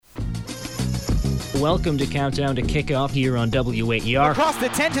Welcome to Countdown to Kickoff here on WAER. Across the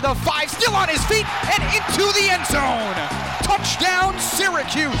 10 to the 5, still on his feet, and into the end zone. Touchdown,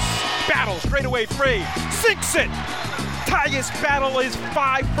 Syracuse. Battle straightaway free, sinks it. Tyus Battle is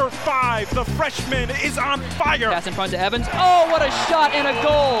 5 for 5. The freshman is on fire. Pass in front to Evans. Oh, what a shot and a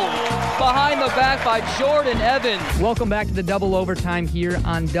goal. Behind the back by Jordan Evans. Welcome back to the double overtime here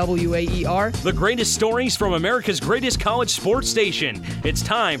on WAER. The greatest stories from America's greatest college sports station. It's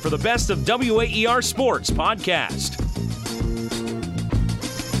time for the best of WAER Sports Podcast.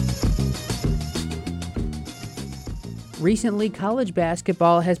 Recently, college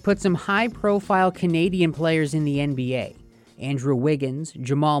basketball has put some high-profile Canadian players in the NBA. Andrew Wiggins,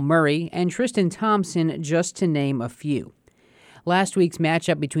 Jamal Murray, and Tristan Thompson, just to name a few. Last week's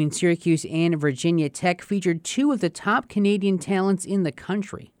matchup between Syracuse and Virginia Tech featured two of the top Canadian talents in the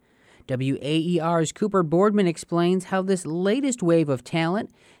country. WAER's Cooper Boardman explains how this latest wave of talent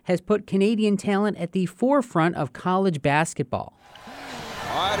has put Canadian talent at the forefront of college basketball.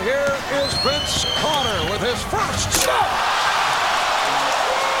 All right, here is Vince Carter with his first shot.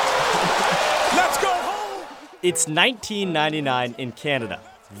 Let's go home. It's 1999 in Canada.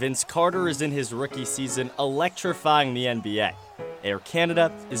 Vince Carter is in his rookie season, electrifying the NBA. Air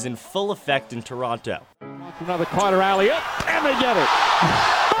Canada is in full effect in Toronto. Another Carter alley-up, and they get it.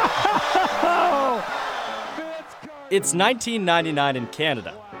 It's 1999 in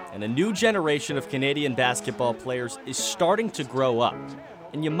Canada, and a new generation of Canadian basketball players is starting to grow up.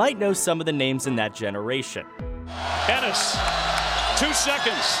 And you might know some of the names in that generation. Ennis, 2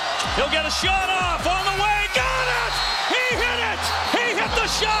 seconds. He'll get a shot off on the way. Got it! He hit it! He hit the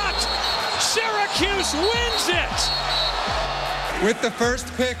shot! Syracuse wins it! With the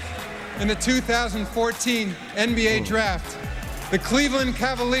first pick in the 2014 NBA Draft, the Cleveland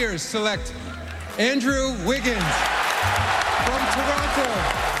Cavaliers select Andrew Wiggins from Toronto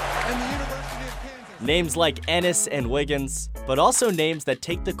and the University of Kansas. Names like Ennis and Wiggins, but also names that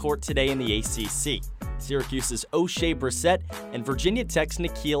take the court today in the ACC. Syracuse's O'Shea Brissett and Virginia Tech's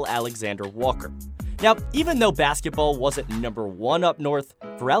Nickeil Alexander-Walker. Now, even though basketball wasn't number one up north,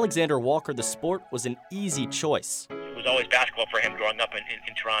 for Alexander-Walker, the sport was an easy choice. It was always basketball for him growing up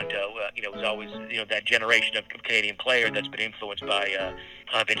in Toronto. It was always that generation of Canadian player that's been influenced by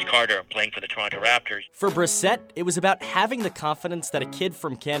Vince Carter playing for the Toronto Raptors. For Brissett, it was about having the confidence that a kid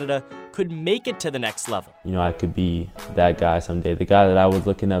from Canada could make it to the next level. I could be that guy someday. The guy that I was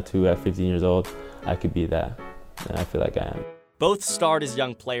looking up to at 15 years old, I could be that, and I feel like I am. Both starred as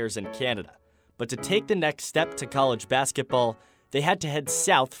young players in Canada, but to take the next step to college basketball, they had to head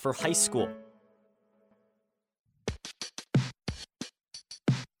south for high school.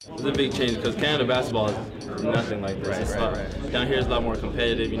 It's a big change because Canada basketball is nothing like this. Down here is a lot more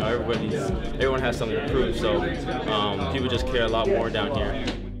competitive. Everyone has something to prove, so people just care a lot more down here.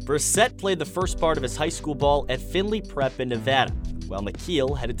 Brissett played the first part of his high school ball at Findlay Prep in Nevada, while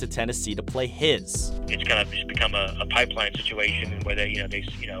Nickeil headed to Tennessee to play his. It's kind of just become a pipeline situation where they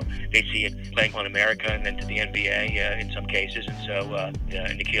see it playing on America and then to the NBA in some cases, and so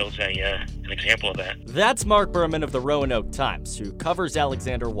Nickeil's an example of that. That's Mark Berman of the Roanoke Times, who covers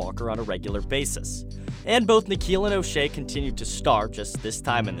Alexander-Walker on a regular basis. And both Nickeil and O'Shea continued to star, just this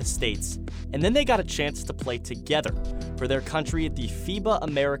time in the States, and then they got a chance to play together for their country at the FIBA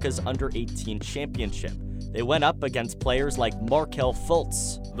America's Under-18 Championship. They went up against players like Markelle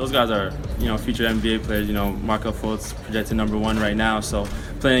Fultz. Those guys are, future NBA players. Markelle Fultz projected number 1 right now. So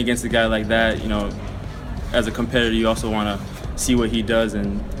playing against a guy like that, as a competitor, you also want to see what he does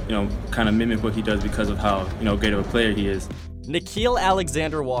and, kind of mimic what he does because of how, great of a player he is. Nickeil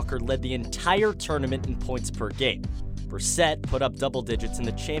Alexander-Walker led the entire tournament in points per game. Brissett put up double digits in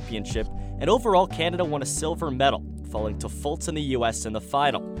the championship, and overall Canada won a silver medal, falling to Fultz in the U.S. in the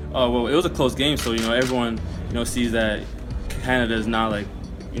final. Well, it was a close game, so everyone sees that Canada is not like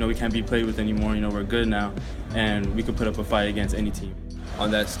we can't be played with anymore. We're good now, and we could put up a fight against any team.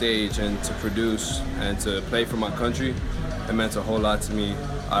 On that stage and to produce and to play for my country, it meant a whole lot to me.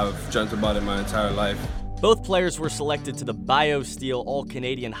 I've dreamt about it my entire life. Both players were selected to the BioSteel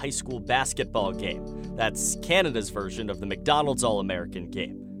All-Canadian High School Basketball Game. That's Canada's version of the McDonald's All-American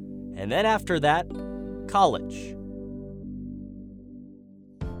Game. And then after that, college.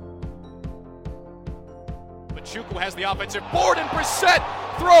 Chuku has the offensive board, and Brissett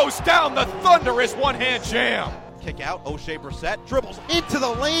throws down the thunderous one-hand jam. Kick out, O'Shea Brissett dribbles into the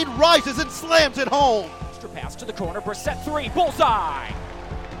lane, rises and slams it home. Extra pass to the corner, Brissett 3, bullseye.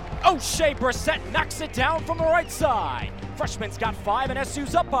 O'Shea Brissett knocks it down from the right side. Freshman's got 5 and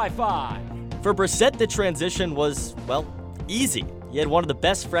SU's up by 5. For Brissett, the transition was, easy. He had one of the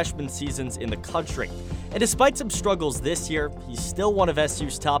best freshman seasons in the country. And despite some struggles this year, he's still one of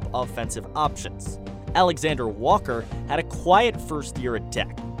SU's top offensive options. Alexander Walker had a quiet first year at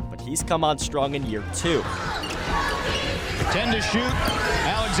Tech, but he's come on strong in year 2. 10 to shoot.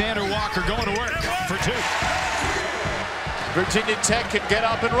 Alexander Walker going to work for 2. Virginia Tech can get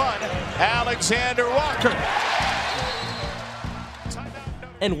up and run. Alexander Walker.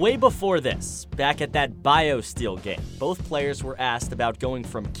 And way before this, back at that BioSteel game, both players were asked about going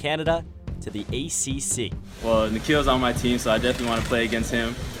from Canada to the ACC. Well, Nikhil's on my team, so I definitely want to play against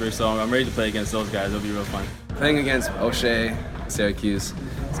him. So I'm ready to play against those guys. It'll be real fun. Playing against O'Shea, Syracuse,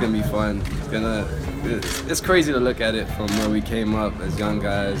 it's going to be fun. It's crazy to look at it from where we came up as young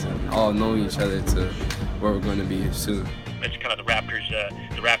guys and all knowing each other to where we're going to be soon. It's kind of the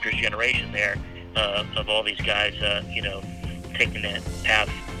Raptors generation there of all these guys, taking that path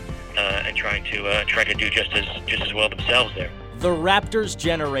and trying to do just as well themselves there. The Raptors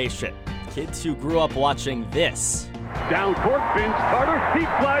generation, kids who grew up watching this. Down court, Vince Carter, he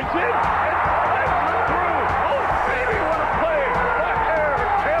flies in, and through. Oh, baby, what a play! Back air,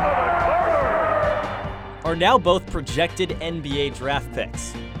 Canada Carter! Are now both projected NBA draft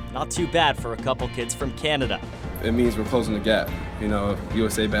picks. Not too bad for a couple kids from Canada. It means we're closing the gap.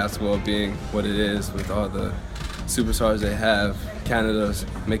 USA basketball being what it is with all the superstars they have, Canada's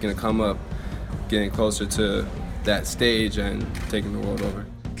making a come up, getting closer to that stage and taking the world over.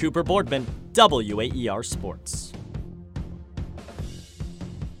 Cooper Boardman, WAER Sports.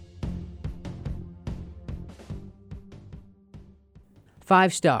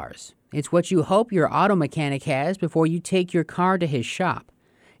 Five stars. It's what you hope your auto mechanic has before you take your car to his shop.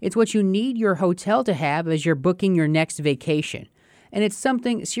 It's what you need your hotel to have as you're booking your next vacation. And it's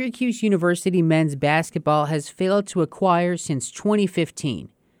something Syracuse University men's basketball has failed to acquire since 2015.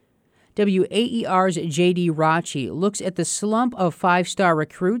 WAER's J.D. Raucci looks at the slump of five-star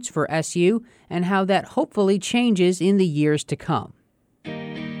recruits for SU and how that hopefully changes in the years to come. He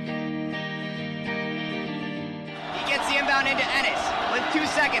gets the inbound into Ennis with 2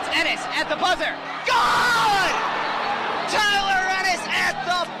 seconds. Ennis at the buzzer. Good! Tyler Ennis at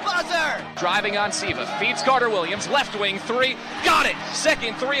the buzzer! Driving on Siva, feeds Carter Williams, left wing 3, got it!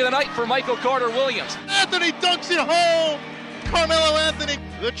 Second 3 of the night for Michael Carter Williams. Anthony dunks it home! Carmelo Anthony,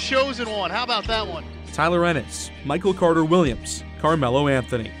 the chosen one. How about that one? Tyler Ennis, Michael Carter Williams, Carmelo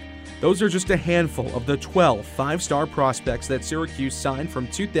Anthony. Those are just a handful of the 12 five-star prospects that Syracuse signed from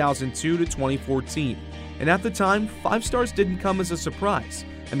 2002 to 2014. And at the time, 5 stars didn't come as a surprise.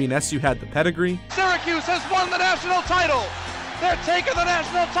 SU had the pedigree. Syracuse has won the national title. They're taking the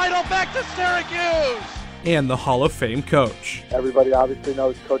national title back to Syracuse. And the Hall of Fame coach. Everybody obviously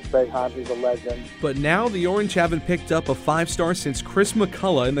knows Coach Boeheim. He's a legend. But now the Orange haven't picked up a 5-star since Chris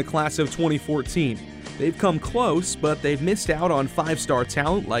McCullough in the class of 2014. They've come close, but they've missed out on 5-star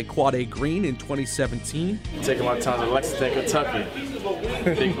talent like Quade Green in 2017. Taking my time to Lexington, Kentucky.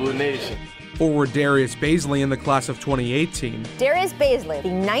 Big Blue Nation. Forward Darius Baisley in the class of 2018. Darius Baisley, the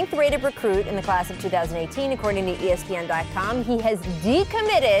 9th-rated recruit in the class of 2018, according to ESPN.com. He has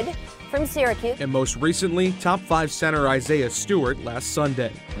decommitted from Syracuse. And most recently, top 5 center Isaiah Stewart last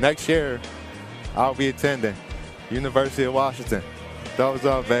Sunday. Next year, I'll be attending University of Washington. Thumbs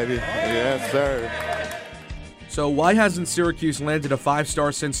up, baby. Yes, sir. So why hasn't Syracuse landed a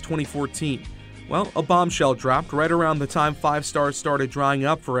 5-star since 2014? Well, a bombshell dropped right around the time 5 stars started drying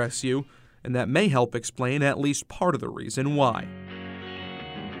up for SU, and that may help explain at least part of the reason why.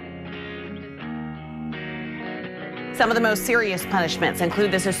 Some of the most serious punishments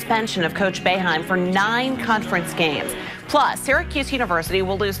include the suspension of Coach Boeheim for 9 conference games. Plus, Syracuse University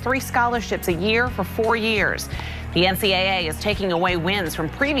will lose 3 scholarships a year for 4 years. The NCAA is taking away wins from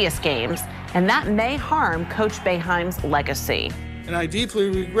previous games, and that may harm Coach Boeheim's legacy. And I deeply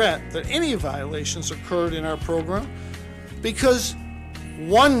regret that any violations occurred in our program because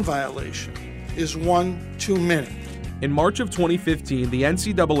one violation is one too many. In March of 2015, the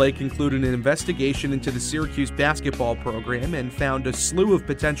NCAA concluded an investigation into the Syracuse basketball program and found a slew of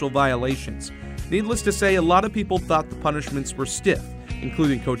potential violations. Needless to say, a lot of people thought the punishments were stiff,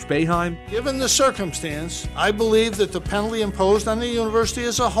 including Coach Boeheim. Given the circumstance, I believe that the penalty imposed on the university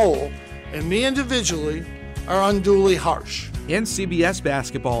as a whole, and me individually, are unduly harsh. And CBS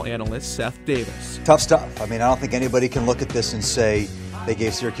basketball analyst Seth Davis. Tough stuff. I don't think anybody can look at this and say they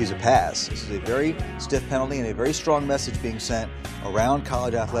gave Syracuse a pass. This is a very stiff penalty and a very strong message being sent around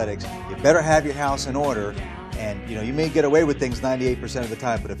college athletics. You better have your house in order, And, you may get away with things 98% of the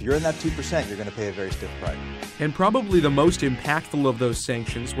time, but if you're in that 2%, you're going to pay a very stiff price. And probably the most impactful of those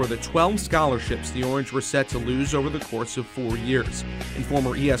sanctions were the 12 scholarships the Orange were set to lose over the course of 4 years. And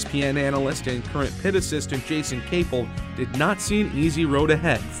former ESPN analyst and current Pitt assistant Jason Capel did not see an easy road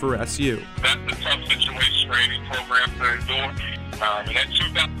ahead for SU. That's a tough situation for any program to endure. And that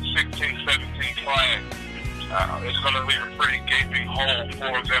 2016-17 class, it's going to leave a pretty gaping hole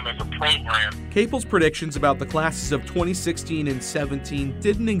for them as a program. Capel's predictions about the classes of 2016 and 17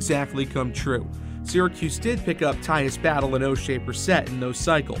 didn't exactly come true. Syracuse did pick up Tyus Battle and O'Shea Brissett in those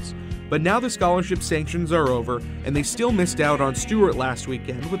cycles. But now the scholarship sanctions are over, and they still missed out on Stewart last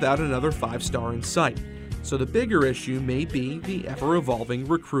weekend without another 5-star in sight. So the bigger issue may be the ever-evolving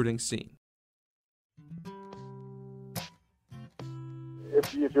recruiting scene.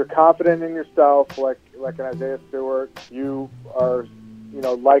 If you're confident in yourself, like an Isaiah Stewart, you are,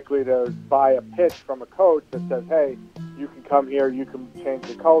 likely to buy a pitch from a coach that says, "Hey, you can come here, you can change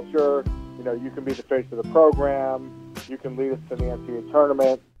the culture, you can be the face of the program, you can lead us to the NCAA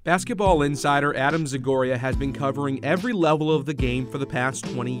tournament." Basketball insider Adam Zagoria has been covering every level of the game for the past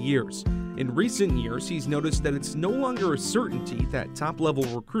 20 years. In recent years, he's noticed that it's no longer a certainty that top-level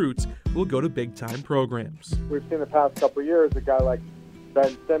recruits will go to big-time programs. We've seen the past couple of years a guy like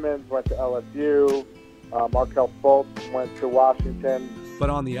Ben Simmons went to LSU, Markelle Fultz went to Washington. But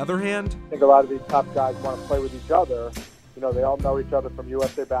on the other hand, I think a lot of these top guys want to play with each other. They all know each other from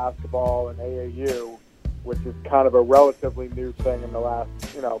USA Basketball and AAU, which is kind of a relatively new thing in the last,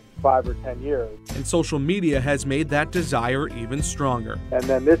 5 or 10 years. And social media has made that desire even stronger. And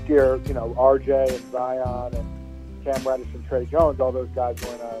then this year, RJ and Zion and Cam Reddish and Trey Jones, all those guys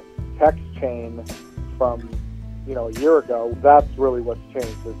were in a text chain from a year ago. That's really what's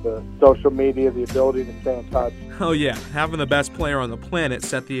changed, is the social media, the ability to stay in touch. Oh yeah, having the best player on the planet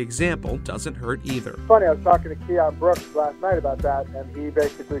set the example doesn't hurt either. Funny, I was talking to Keon Brooks last night about that, and he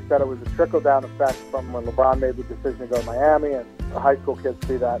basically said it was a trickle-down effect from when LeBron made the decision to go to Miami, and the high school kids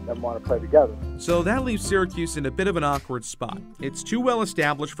see that and want to play together. So that leaves Syracuse in a bit of an awkward spot. It's too well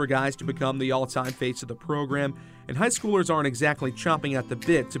established for guys to become the all-time face of the program, and high schoolers aren't exactly chomping at the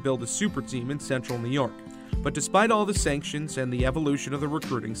bit to build a super team in Central New York. But despite all the sanctions and the evolution of the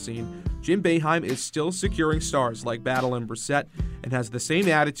recruiting scene, Jim Boeheim is still securing stars like Battle and Brissett and has the same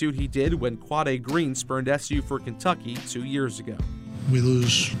attitude he did when Quade Green spurned SU for Kentucky 2 years ago. We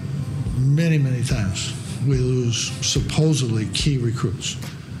lose many, many times. We lose supposedly key recruits.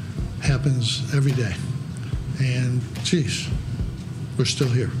 Happens every day. And, geez, we're still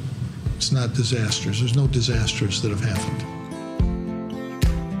here. It's not disasters. There's no disasters that have happened.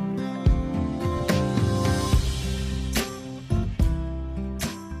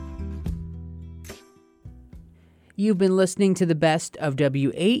 You've been listening to the best of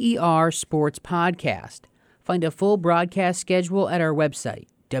WAER Sports Podcast. Find a full broadcast schedule at our website,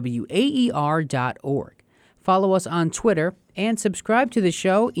 waer.org. Follow us on Twitter and subscribe to the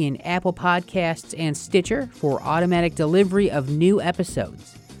show in Apple Podcasts and Stitcher for automatic delivery of new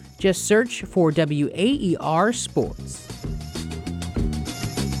episodes. Just search for WAER Sports.